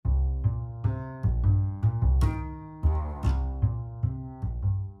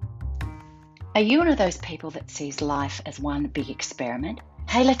Are you one of those people that sees life as one big experiment?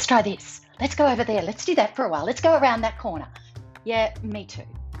 Hey, let's try this. Let's go over there. Let's do that for a while. Let's go around that corner. Yeah, me too.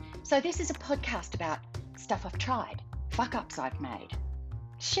 So this is a podcast about stuff I've tried, fuck-ups I've made,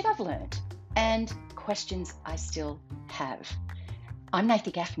 shit I've learned, and questions I still have. I'm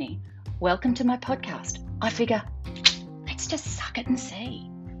Nathy Gaffney. Welcome to my podcast. I figure, let's just suck it and see.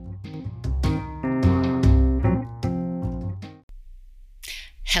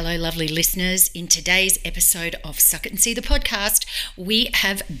 Hello, lovely listeners. In today's episode of Suck It and See the podcast, we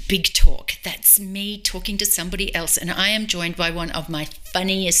have big talk. That's me talking to somebody else, and I am joined by one of my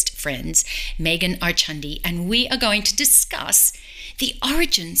funniest friends, Meaghan Archunde, and we are going to discuss the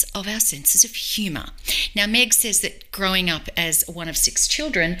origins of our senses of humour. Now, Meg says that growing up as one of 6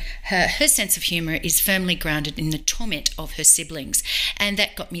 children, her sense of humour is firmly grounded in the torment of her siblings, and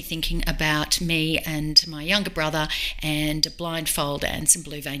that got me thinking about me and my younger brother and a blindfold and some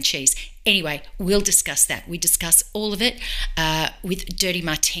blue vein cheese. Anyway, we'll discuss that. We discuss all of it with dirty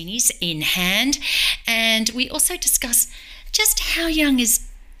martinis in hand, and we also discuss just how young is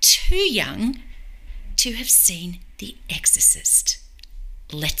too young to have seen The Exorcist.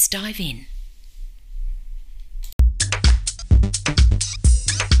 Let's dive in.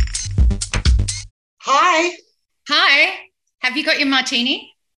 Hi. Hi. Have you got your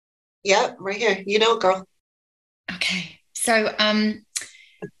martini? Yep, right here. You know, girl. Okay. So,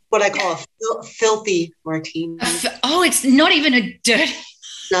 what I call a filthy martini. It's not even a dirty.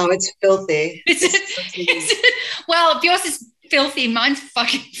 No, it's filthy. Is it? Well, if yours is filthy, mine's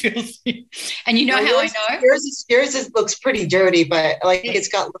fucking filthy. And you know how I know? Yours looks pretty dirty, but it's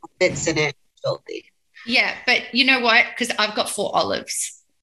got little bits in it. Filthy. Yeah, but you know what? Because I've got 4 olives.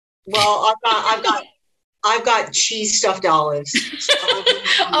 Well, I've got cheese stuffed olives. So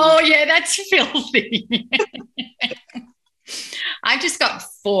oh yeah, that's filthy. I've just got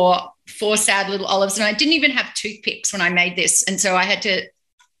four sad little olives, and I didn't even have toothpicks when I made this, and so I had to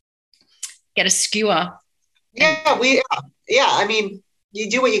get a skewer. Yeah. I mean, you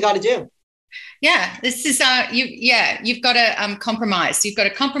do what you got to do. Yeah, this is you've got to compromise. You've got to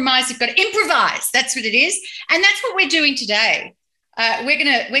compromise. You've got to improvise. That's what it is, and that's what we're doing today. We're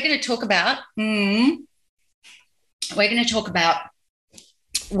gonna talk about. We're gonna talk about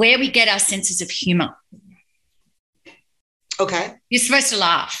where we get our senses of humour. Okay. You're supposed to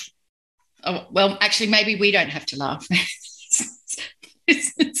laugh. Oh, well, actually, maybe we don't have to laugh.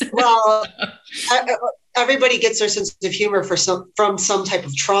 Well, everybody gets their sense of humor from some type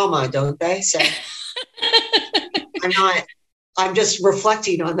of trauma, don't they? So I'm just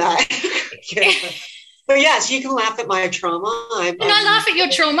reflecting on that. But yes, you can laugh at my trauma. Can I laugh at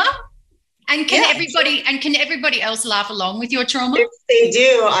your trauma? And can everybody else laugh along with your trauma? If they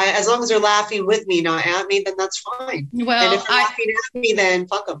do, as long as they're laughing with me, not at me, then that's fine. Well, and if they're laughing at me, then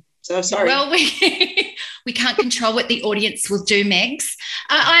fuck them. So sorry. Well, we can't control what the audience will do, Megs.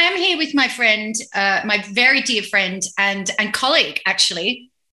 I am here with my friend, my very dear friend and colleague,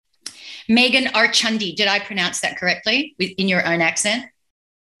 actually, Meaghan Archunde. Did I pronounce that correctly in your own accent?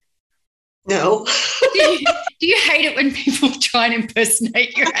 No. Do you hate it when people try and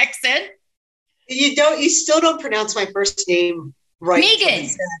impersonate your accent? You still don't pronounce my first name right.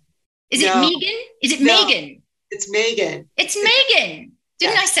 Meaghan. Is it Meaghan? Is it Meaghan? It's Meaghan. It's Meaghan.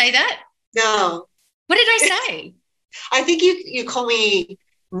 Didn't I say that? No. What did I say? I think you call me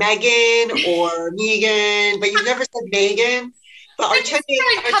Megan or Meaghan, but you've never said Meaghan. But I just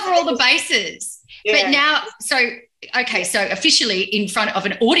try and cover all the bases. Yeah. But now, so officially in front of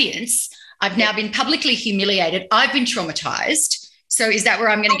an audience, I've now been publicly humiliated. I've been traumatized. So is that where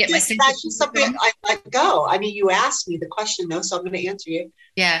I'm going to get my sense? That's just something I let go. I mean, you asked me the question, though, so I'm going to answer you.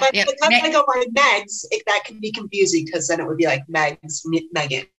 Yeah. But because I go by Megs, that can be confusing because then it would be like Megs,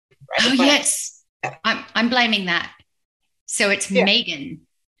 Meaghan. Right? Oh, yes. Yeah. I'm blaming that. So it's Meaghan.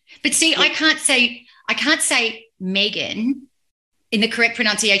 But see, I can't say Meaghan in the correct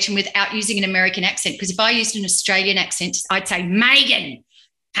pronunciation without using an American accent, because if I used an Australian accent, I'd say Meaghan.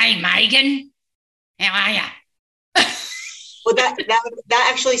 Hey, Meaghan, how are you? Well, that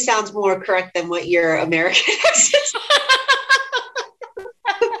actually sounds more correct than what your American accent.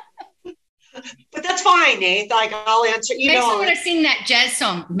 But that's fine, Nate. Like, I'll answer. Makes me want to sing that jazz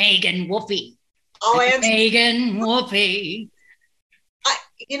song, Meaghan Whoopee. I'll answer. Meaghan Whoopee.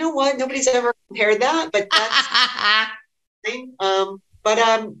 You know what? Nobody's ever compared that, but that's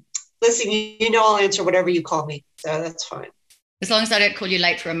fine. Listen, I'll answer whatever you call me, so that's fine. As long as I don't call you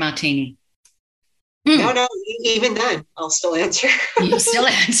late for a martini. No, even then, I'll still answer. You'll still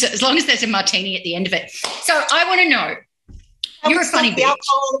answer, as long as there's a martini at the end of it. So I want to know, you're a funny bitch. The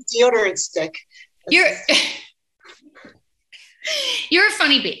alcohol deodorant stick. You're You're a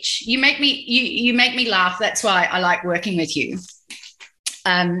funny bitch. You make me laugh. That's why I like working with you.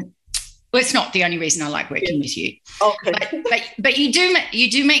 Well, it's not the only reason I like working with you. Okay. But you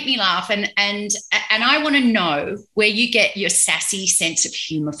do make me laugh, and I want to know where you get your sassy sense of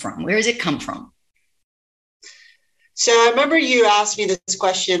humor from. Where does it come from? So I remember you asked me this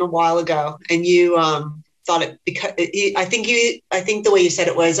question a while ago, and you thought it because I think the way you said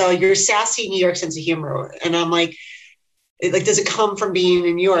it was, oh, your sassy New York sense of humor, and I'm like, does it come from being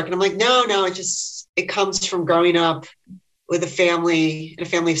in New York? And I'm like, no, it comes from growing up with a family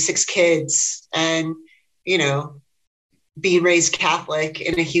of 6 kids, and being raised Catholic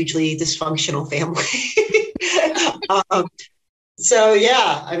in a hugely dysfunctional family. So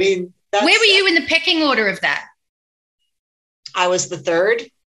yeah, I mean, where were you in the pecking order of that? I was the third,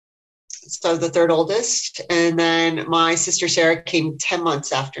 so the third oldest, and then my sister Sarah came 10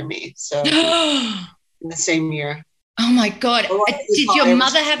 months after me, so in the same year. Oh my God! Did your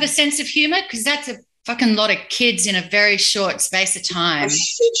mother have a sense of humor? Because that's a fucking lot of kids in a very short space of time.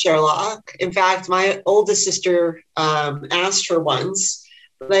 Sherlock. In fact, my oldest sister asked her once,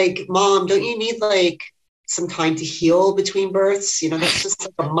 like, Mom, don't you need like some time to heal between births? That's just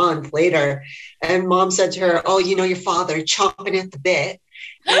like a month later. And Mom said to her, oh, your father chomping at the bit.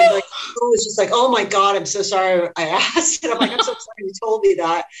 And I was just like, oh my God, I'm so sorry I asked. And I'm like, I'm so sorry you told me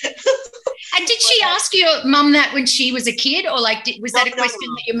that. And did she ask your mum that when she was a kid, or like was that a question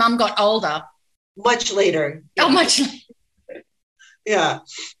that your mum got older? Much later. Oh, much later. Yeah.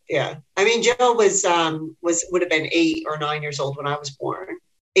 I mean, Joe would have been 8 or 9 years old when I was born.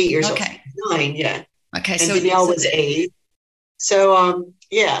 8 years old. 9, yeah. Okay, and so Danielle was 8. So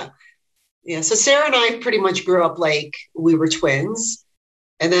yeah. So Sarah and I pretty much grew up like we were twins,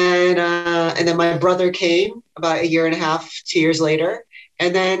 and then my brother came about 1.5 years, 2 years later,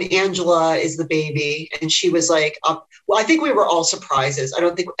 and then Angela is the baby, and she was like, well, I think we were all surprises. I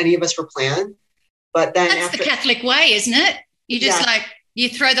don't think any of us were planned. But then that's the Catholic way, isn't it? You just you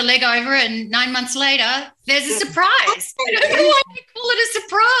throw the leg over, and 9 months later, there's a surprise. I don't know why they call it a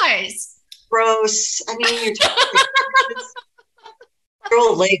surprise. Gross. I mean, you're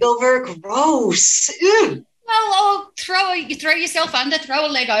throw a leg over. Gross. Ew. Well, you throw yourself under, throw a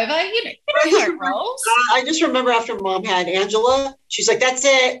leg over. You know how it rolls. I just remember after Mom had Angela, she's like, "That's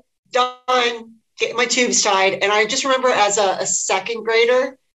it, done. Get my tubes tied." And I just remember as a second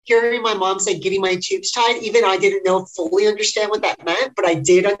grader, hearing my mom say, "Getting my tubes tied," even I didn't fully understand what that meant, but I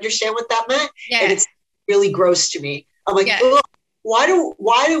did understand what that meant. Yeah. And it's really gross to me. I'm like, why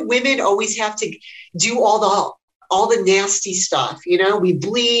do women always have to do all the nasty stuff? We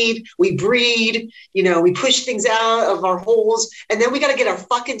bleed, we breed, we push things out of our holes, and then we got to get our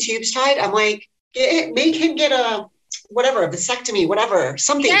fucking tubes tied. I'm like, make him get a vasectomy, whatever,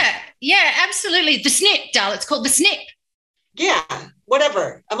 something. Yeah, absolutely. The snip, doll. It's called the snip. Yeah,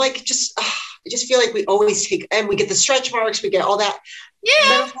 whatever. I'm like, I just feel like we always take, and we get the stretch marks, we get all that.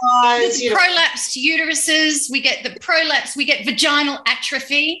 Yeah, prolapsed uteruses, we get the prolapse, we get vaginal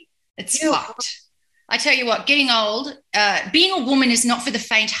atrophy. It's fucked. I tell you what, getting old, being a woman is not for the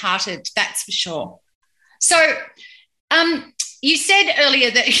faint-hearted, that's for sure. So you said earlier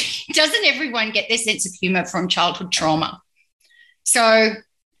that doesn't everyone get their sense of humor from childhood trauma? So I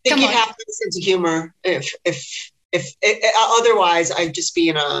think you'd have a sense of humor if otherwise I'd just be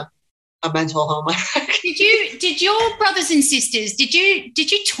in a mental home. Did your brothers and sisters, did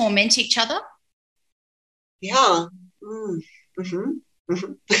you torment each other? Yeah. Mm-hmm.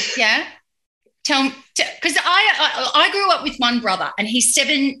 Mm-hmm. Yeah. Because I grew up with one brother, and he's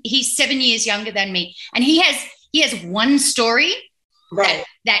 7 years younger than me, and he has one story, right,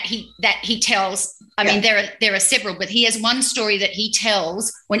 that he tells. I mean, there are several, but he has one story that he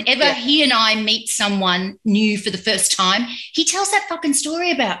tells whenever he and I meet someone new for the first time. He tells that fucking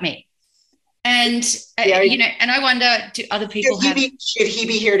story about me. And and I wonder, do other people should he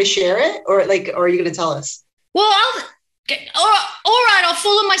be here to share it, or are you going to tell us? Well, all right, I'll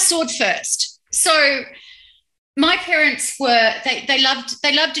fall on my sword first. So my parents they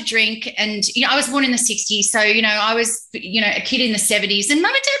loved to drink, and I was born in the 60s, so I was a kid in the 70s, and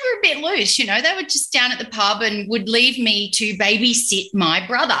Mum and Dad were a bit loose. They were just down at the pub and would leave me to babysit my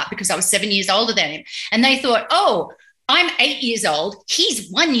brother because I was 7 years older than him, and they thought, oh, I'm 8 years old, he's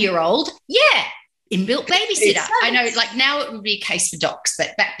 1 year old. Yeah, inbuilt babysitter. I know, now it would be a case for docs,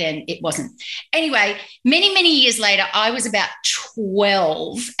 but back then it wasn't. Anyway, many, many years later, I was about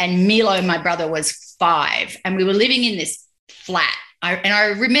 12 and Milo, my brother, was 5, and we were living in this flat. I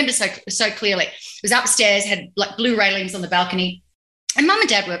remember so clearly. It was upstairs, had blue railings on the balcony, and Mum and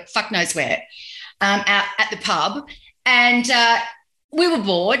Dad were fuck knows where, out at the pub, and we were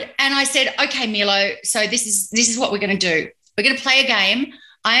bored, and I said, okay, Milo, so this is what we're going to do. We're going to play a game.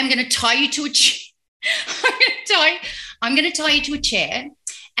 I am going to tie you to a chair. I'm going to tie you to a chair,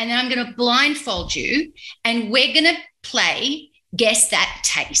 and then I'm going to blindfold you, and we're going to play Guess That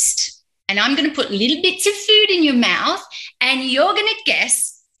Taste. And I'm going to put little bits of food in your mouth, and you're going to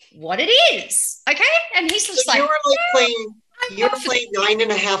guess what it is. Okay? And he's just so like, you were playing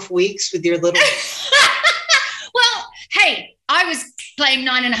 9.5 weeks with your little. Well, hey, I was playing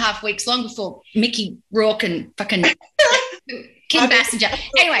 9.5 weeks long before Mickey Rourke and fucking Kim Basinger.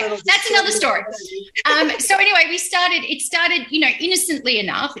 Anyway, that's another story. So anyway, it started, innocently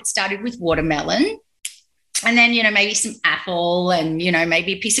enough. It started with watermelon, and then, maybe some apple, and,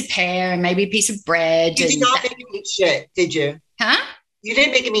 maybe a piece of pear, and maybe a piece of bread. You did not make him eat shit, did you? Huh? You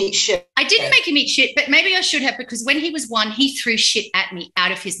didn't make him eat shit. I didn't make him eat shit, but maybe I should have, because when he was 1, he threw shit at me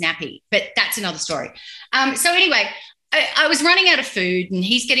out of his nappy. But that's another story. So anyway, I was running out of food, and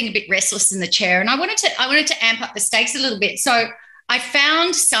he's getting a bit restless in the chair, and I wanted to amp up the stakes a little bit. So I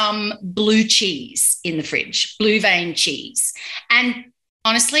found some blue cheese in the fridge, blue vein cheese. And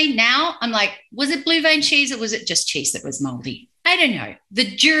honestly, now I'm like, was it blue vein cheese, or was it just cheese that was moldy? I don't know. The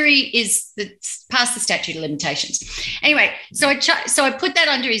jury is past the statute of limitations. Anyway, so I put that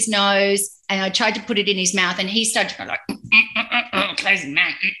under his nose, and I tried to put it in his mouth, and he started to go like, close his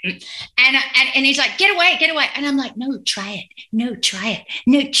mouth. And he's like, get away. And I'm like, no, try it. No, try it.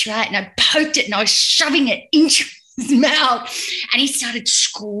 No, try it. And I poked it, and I was shoving it into his mouth, and he started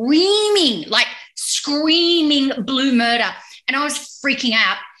screaming blue murder. And I was freaking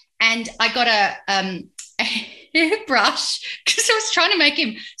out, and I got a hairbrush because I was trying to make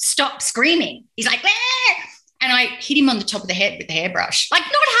him stop screaming. He's like, "Wah!" And I hit him on the top of the head with the hairbrush. Like,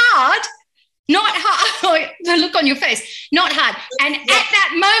 not hard. The look on your face, not hard. And at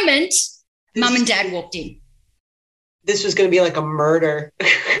that moment, Mum and Dad walked in. This was going to be like a murder. No,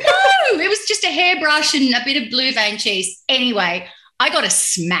 it was just a hairbrush and a bit of blue vein cheese. Anyway, I got a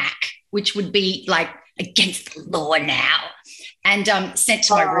smack, which would be like against the law now, and sent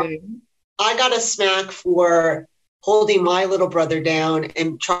to my room. I got a smack for holding my little brother down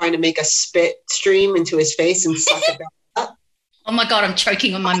and trying to make a spit stream into his face and suck it back up. Oh my God, I'm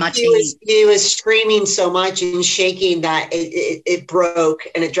choking on my martini. He was screaming so much and shaking that it broke,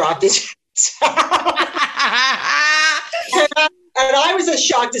 and it dropped his and I was as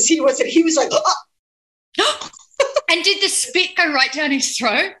shocked as he was, and he was like, oh. And did the spit go right down his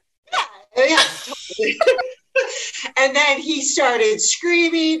throat? Yeah, totally. And then he started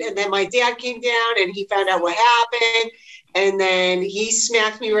screaming, and then my dad came down, and he found out what happened, and then he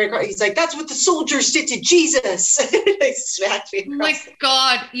smacked me right across. He's like, that's what the soldiers did to Jesus. They smacked me. Oh my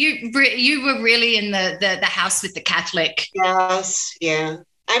God, you were really in the house with the Catholic. Yes, yeah.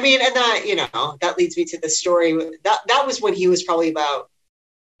 I mean, and that, that leads me to the story. That was when he was probably about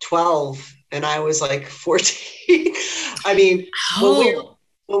 12, and I was like 14. I mean,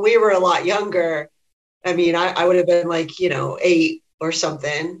 when we were a lot younger, I mean, I would have been like, 8 or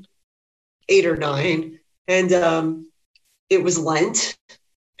something, 8 or 9. And it was Lent.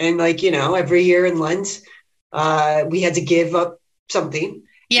 And like, every year in Lent, we had to give up something.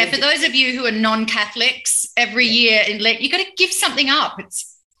 Yeah, for those of you who are non-Catholics, every year in Lent, you got to give something up.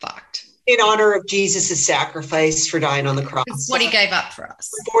 It's fucked. In honor of Jesus' sacrifice for dying on the cross. It's what he gave up for us.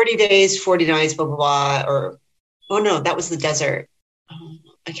 40 days, 40 nights, blah, blah, blah. Or, oh no, that was the desert.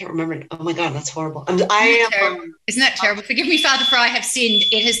 I can't remember. Oh my God, that's horrible. Isn't that terrible? Forgive me, Father, for I have sinned.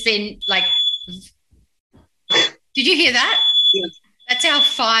 It has been like, did you hear that? Yeah. That's our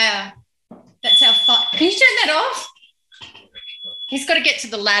fire. Can you turn that off? He's got to get to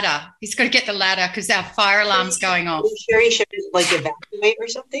the ladder. He's got to get the ladder because our fire alarm's going off. Are you sure he should like evacuate or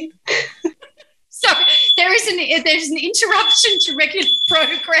something? So there's an interruption to regular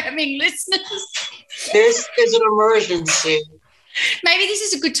programming, listeners. There's an emergency. Maybe this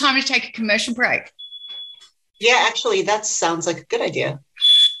is a good time to take a commercial break. Yeah, actually, that sounds like a good idea.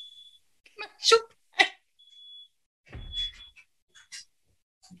 Commercial break.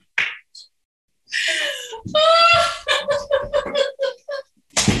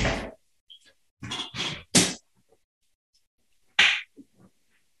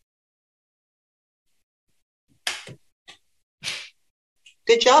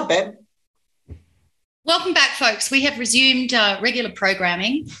 Good job, babe. Welcome back, folks. We have resumed regular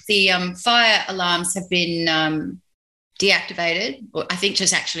programming. The fire alarms have been deactivated. Well, I think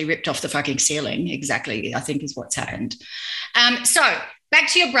just actually ripped off the fucking ceiling. Exactly, I think is what's happened. So back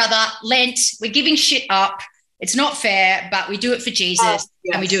to your brother, Lent. We're giving shit up. It's not fair, but we do it for Jesus, yes.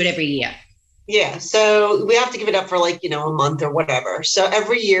 And we do it every year. Yeah, so we have to give it up for like, a month or whatever. So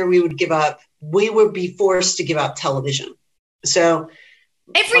every year we would be forced to give up television. So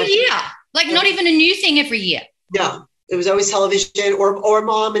every year, like not even a new thing every year. No. It was always television, or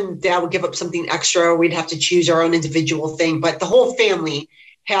mom and dad would give up something extra. We'd have to choose our own individual thing, but the whole family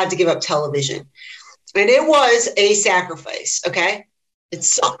had to give up television. And it was a sacrifice. Okay. It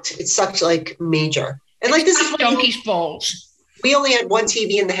sucked. It sucked like major. And like, this is donkey's balls. We only had one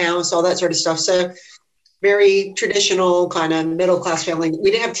TV in the house, all that sort of stuff. So very traditional kind of middle-class family.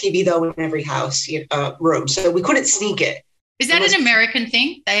 We didn't have TV though in every house room. So we couldn't sneak it. Is that an American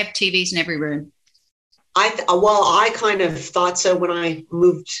thing? They have TVs in every room. I kind of thought so when I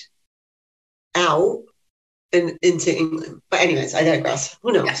moved out into England. But anyways, I digress.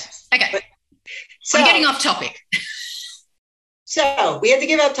 Who knows? Yes. Okay. I'm getting off topic. So we had to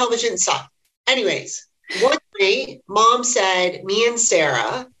give up television. Anyways, one night, mom said me and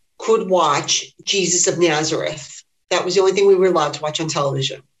Sarah could watch Jesus of Nazareth. That was the only thing we were allowed to watch on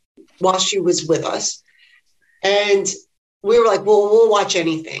television while she was with us. And we were like, well, we'll watch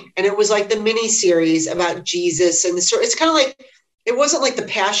anything. And it was like the mini series about Jesus. And it's kind of like, it wasn't like the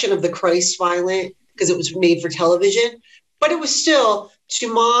Passion of the Christ violent because it was made for television, but it was still,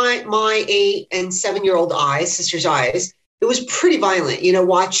 to my 8 and 7-year-old sister's eyes, it was pretty violent,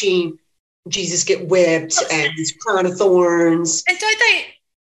 watching Jesus get whipped and his crown of thorns. And don't they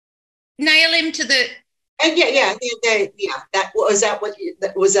nail him to the... And yeah. That was that. What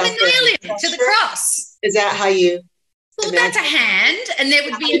was that? They nail him to the cross. Is that how you... Well, that's a hand, and there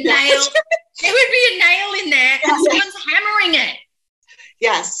would be a nail. There would be a nail in there, and someone's hammering it.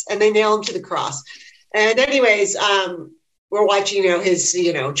 Yes, and they nail him to the cross. And anyways, we're watching, his,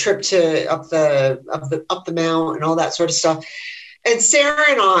 trip to up the mount and all that sort of stuff. And Sarah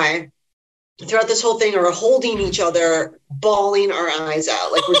and I, throughout this whole thing, are holding each other, bawling our eyes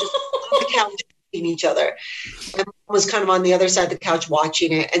out, like we're just on the couch holding each other. And mom was kind of on the other side of the couch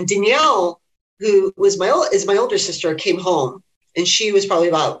watching it. And Danielle, who was my older sister, came home, and she was probably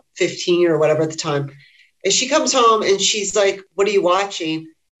about 15 or whatever at the time. And she comes home and she's like, "What are you watching?"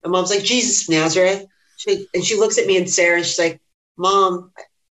 And mom's like, "Jesus of Nazareth." And she looks at me and Sarah, and she's like, "Mom,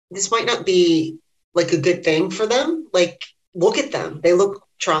 this might not be like a good thing for them. Like, look at them. They look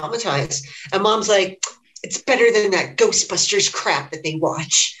traumatized." And mom's like, "It's better than that Ghostbusters crap that they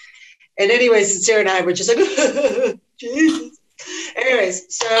watch." And anyways, Sarah and I were just like, Jesus.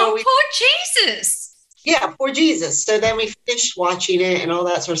 Anyways, so poor Jesus. Yeah, poor Jesus. So then we finished watching it and all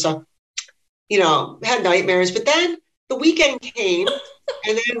that sort of stuff. Had nightmares. But then the weekend came,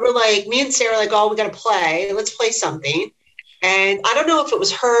 and then we're like, me and Sarah, like, oh, we got to play. Let's play something. And I don't know if it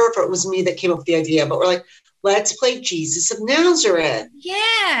was her, if it was me that came up with the idea, but we're like, let's play Jesus of Nazareth.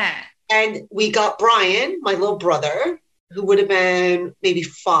 Yeah. And we got Brian, my little brother, who would have been maybe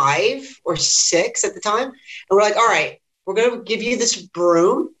 5 or 6 at the time. And we're like, all right, we're going to give you this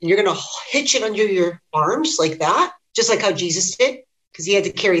broom, and you're going to hitch it under your arms like that, just like how Jesus did, because he had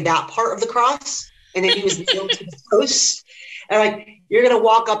to carry that part of the cross. And then he was nailed to the post. And like, you're going to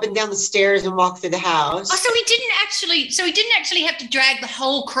walk up and down the stairs and walk through the house. Oh, so he didn't actually have to drag the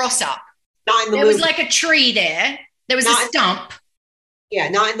whole cross up. Not in the movie. There was like a tree there. There was a stump. Yeah,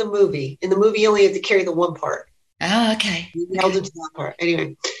 not in the movie. In the movie, you only had to carry the one part. Oh, okay. You held it to that part.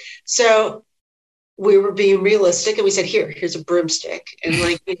 Anyway, so we were being realistic, and we said, here's a broomstick.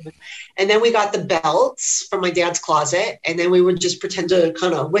 And and then we got the belts from my dad's closet, and then we would just pretend to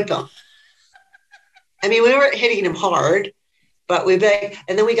kind of whip him. I mean, we weren't hitting him hard, but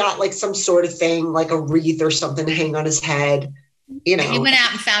and then we got like some sort of thing, like a wreath or something to hang on his head. He went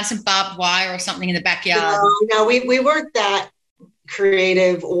out and found some barbed wire or something in the backyard. No, we weren't that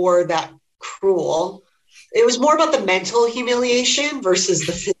creative or that cruel. It was more about the mental humiliation versus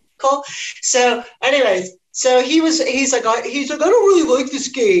the physical. So anyways, he's like, I don't really like this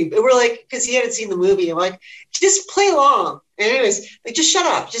game. And we're like, because he hadn't seen the movie. I'm like, just play along. And anyways, like, just shut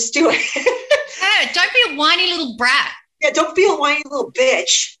up. Just do it. Yeah, don't be a whiny little brat. Yeah, don't be a whiny little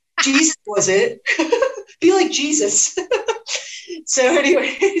bitch. Jesus was it. Be like Jesus. So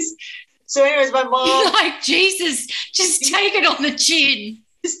anyways, my mom. Like Jesus, just take it on the chin.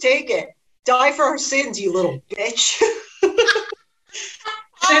 Just take it. Die for our sins, you little bitch.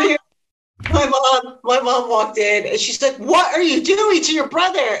 Anyway, my mom walked in, and she's like, "What are you doing to your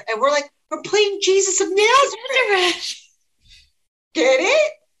brother?" And we're like, "We're playing Jesus of Nazareth." Get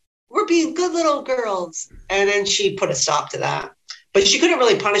it? We're being good little girls. And then she put a stop to that. But she couldn't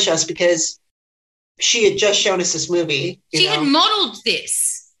really punish us because she had just shown us this movie. She had modeled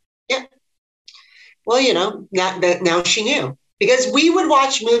this. Yeah. Well, now she knew. Because we would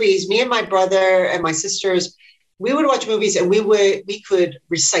watch movies, me and my brother and my sisters, we would watch movies, and we could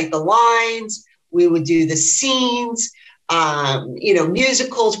recite the lines, we would do the scenes,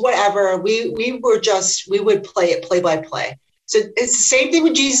 musicals, whatever. We would play it play by play. So it's the same thing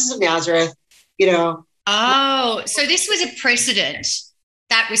with Jesus of Nazareth, Oh, Oh, so this was a precedent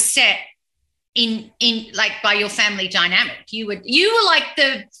that was set in like by your family dynamic. You were like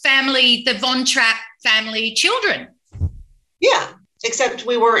the family, the Von Trapp family children. Yeah, except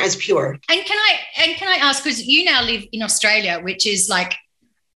we weren't as pure. And can I ask, because you now live in Australia, which is like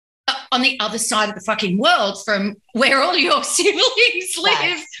on the other side of the fucking world from where all your siblings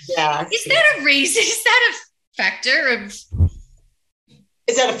live. Yes. Is that a reason? Is that a factor of?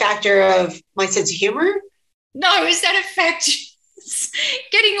 Is that a factor of my sense of humor? No, is that a factor?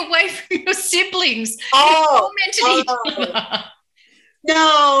 Getting away from your siblings. Oh,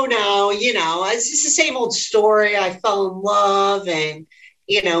 No, it's just the same old story. I fell in love and,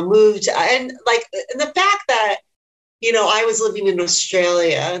 moved. And like the fact that, I was living in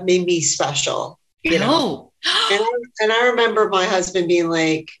Australia made me special, know. And I remember my husband being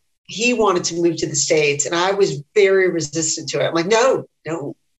like, he wanted to move to the States and I was very resistant to it. I'm like, no,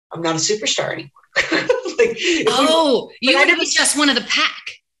 I'm not a superstar anymore. You want to be just one of the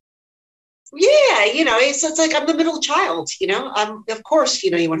pack. Yeah, it's like I'm the middle child, of course,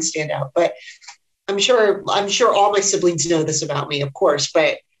 you want to stand out, but I'm sure all my siblings know this about me, of course,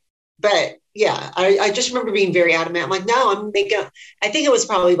 but yeah, I just remember being very adamant. I'm like, no, I think it was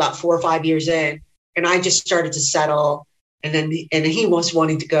probably about 4 or 5 years in and I just started to settle and he was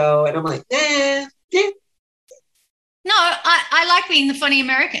wanting to go and I'm like, nah. No, I like being the funny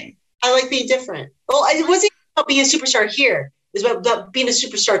American. I like being different. Well, it wasn't about being a superstar here. It was about being a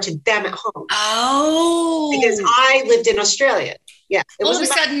superstar to them at home. Oh. Because I lived in Australia. Yeah. All of a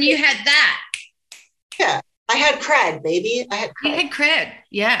sudden you had that. Yeah. I had cred, baby. You had cred.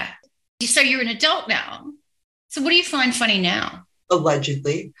 Yeah. So you're an adult now. So what do you find funny now?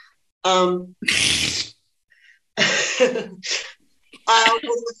 Allegedly. That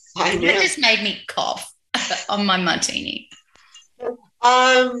just made me cough on my martini.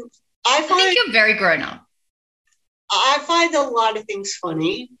 I think you're very grown up. I find a lot of things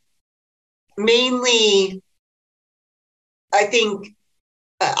funny. Mainly, I think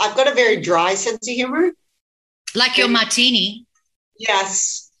I've got a very dry sense of humor. Like your martini.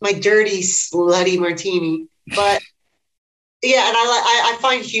 Yes, my dirty, slutty martini. But yeah, and I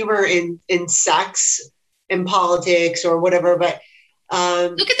find humor in sex, in politics, or whatever. But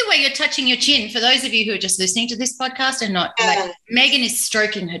look at the way you're touching your chin. For those of you who are just listening to this podcast and not, Megan is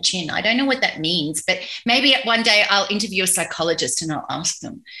stroking her chin. I don't know what that means, but maybe one day I'll interview a psychologist and I'll ask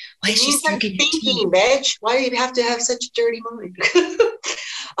them, why is she stroking her chin? Bitch. Why do you have to have such a dirty mind?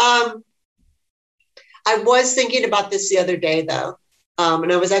 I was thinking about this the other day, though,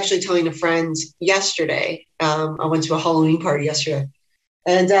 and I was actually telling a friend yesterday. I went to a Halloween party yesterday,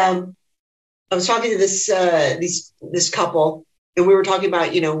 and I was talking to this couple. And we were talking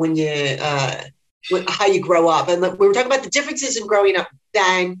about, when you, how you grow up. And we were talking about the differences in growing up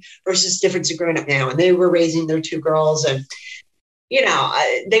then versus difference in growing up now. And they were raising their 2 girls and,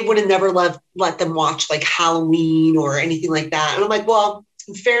 they would have never let them watch like Halloween or anything like that. And I'm like, well,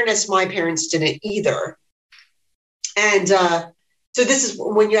 in fairness, my parents didn't either. And so this is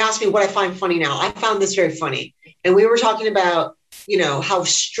when you ask me what I find funny now, I found this very funny. And we were talking about, how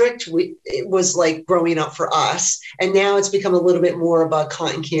strict it was like growing up for us. And now it's become a little bit more of a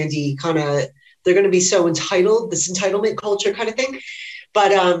cotton candy kind of, they're going to be so entitled, this entitlement culture kind of thing.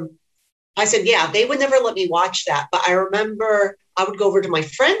 But I said, yeah, they would never let me watch that. But I remember I would go over to my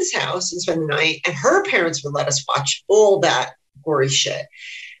friend's house and spend the night and her parents would let us watch all that gory shit.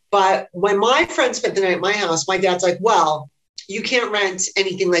 But when my friend spent the night at my house, my dad's like, well, you can't rent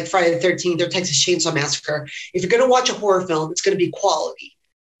anything like Friday the 13th or Texas Chainsaw Massacre. If you're going to watch a horror film, it's going to be quality.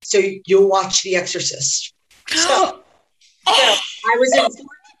 So you'll watch The Exorcist. So I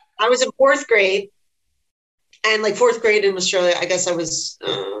was in 4th grade, and like 4th grade in Australia, I guess I was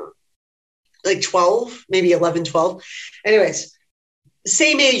like 12, maybe 11, 12. Anyways,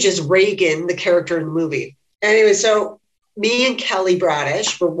 same age as Reagan, the character in the movie. Anyway, so me and Kelly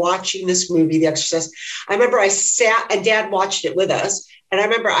Bradish were watching this movie, The Exorcist. I remember I sat and Dad watched it with us. And I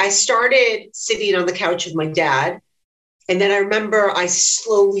remember I started sitting on the couch with my dad. And then I remember I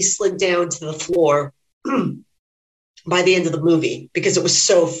slowly slid down to the floor by the end of the movie because it was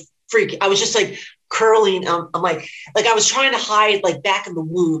so freaky. I was just like curling. I'm like I was trying to hide like back in the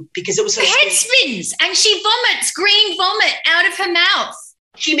womb because it was so head spins and she vomits green vomit out of her mouth.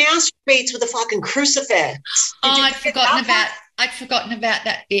 She masturbates with a fucking crucifix. I'd forgotten about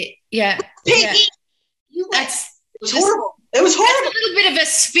that bit. Yeah. Piggy, yeah. It was horrible. It was horrible. That's a little bit of a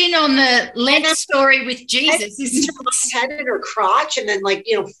spin on the Lent story with Jesus, isn't it? My head in her crotch and then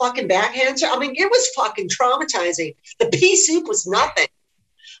fucking backhands her. I mean, it was fucking traumatizing. The pea soup was nothing.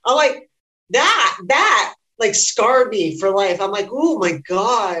 I'm like, that like scarred me for life. I'm like, oh my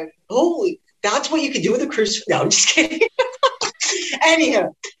God. Holy. that's what you could do with a crucifix. No, I'm just kidding.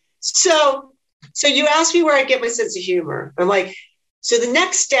 Anyhow, so you asked me where I get my sense of humor. I'm like, so the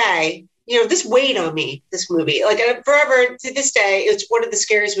next day, this weighed on me, this movie. Like forever to this day, it's one of the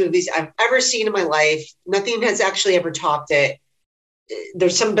scariest movies I've ever seen in my life. Nothing has actually ever topped it.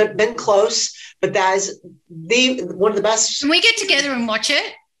 There's some been close, but that is one of the best. Can we get together and watch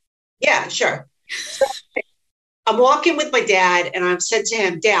it? Yeah, sure. So I'm walking with my dad, and I've said to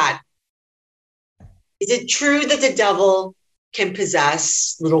him, Dad, is it true that the devil can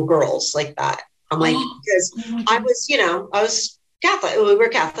possess little girls like that? I'm like, because I was Catholic. We were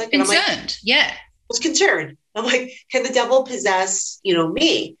Catholic. Concerned, and I'm like, yeah. I was concerned. I'm like, can the devil possess,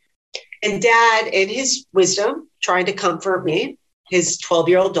 me? And Dad, in his wisdom, trying to comfort me, his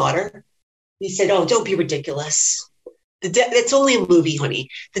 12-year-old daughter, he said, oh, don't be ridiculous. It's only a movie, honey.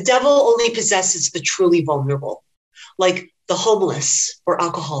 The devil only possesses the truly vulnerable, like the homeless or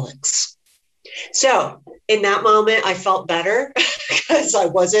alcoholics. So in that moment, I felt better because I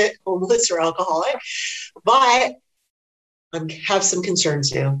wasn't homeless or alcoholic, but I have some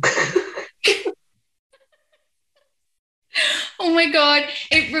concerns now. Oh my God.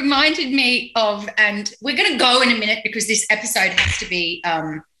 It reminded me of, and we're going to go in a minute because this episode has to be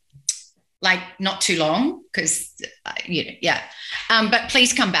not too long because, yeah. But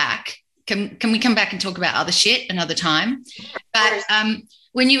please come back. Can we come back and talk about other shit another time? But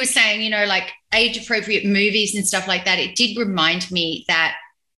when you were saying, like age-appropriate movies and stuff like that, it did remind me that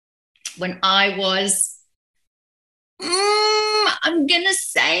when I was, I'm going to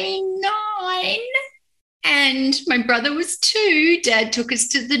say 9, and my brother was 2, Dad took us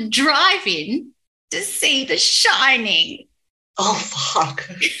to the drive-in to see The Shining. Oh, fuck.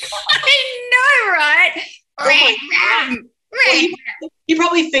 I know, right? Oh, my God. Well, you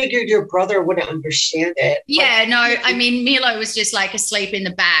probably figured your brother wouldn't understand it. Yeah, no, I mean, Milo was just like asleep in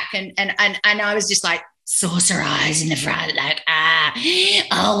the back, and I was just like, saucer eyes in the front, like,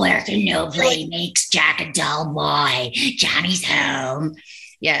 oh, where can no play makes Jack a dull boy? Johnny's home.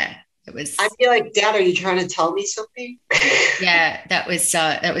 Yeah, it was. I'd be like, Dad, are you trying to tell me something? Yeah, that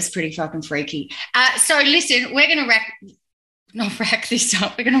was pretty fucking freaky. So listen, we're gonna wrap this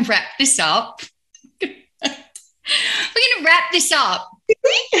up. We're gonna wrap this up. We're going to wrap this up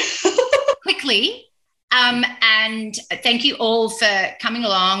quickly. And thank you all for coming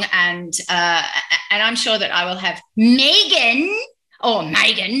along. And I'm sure that I will have Meaghan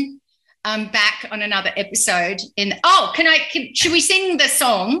back on another episode. Should we sing the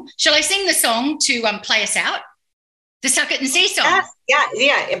song? Shall I sing the song to play us out? The Suck It and See song?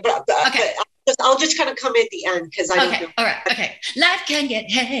 Yeah. But, okay. But I'll just kind of come at the end because I don't know. All right. Okay. Life can get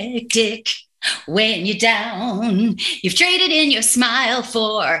hectic when you're down. You've traded in your smile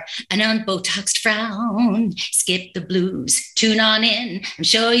for an unbotoxed frown. Skip the blues, tune on in. I'm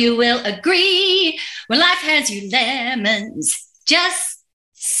sure you will agree. When life hands you lemons, just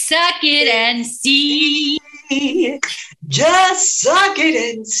suck it and see. Just suck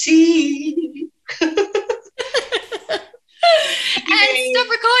it and see. And stop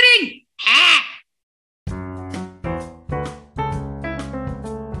recording.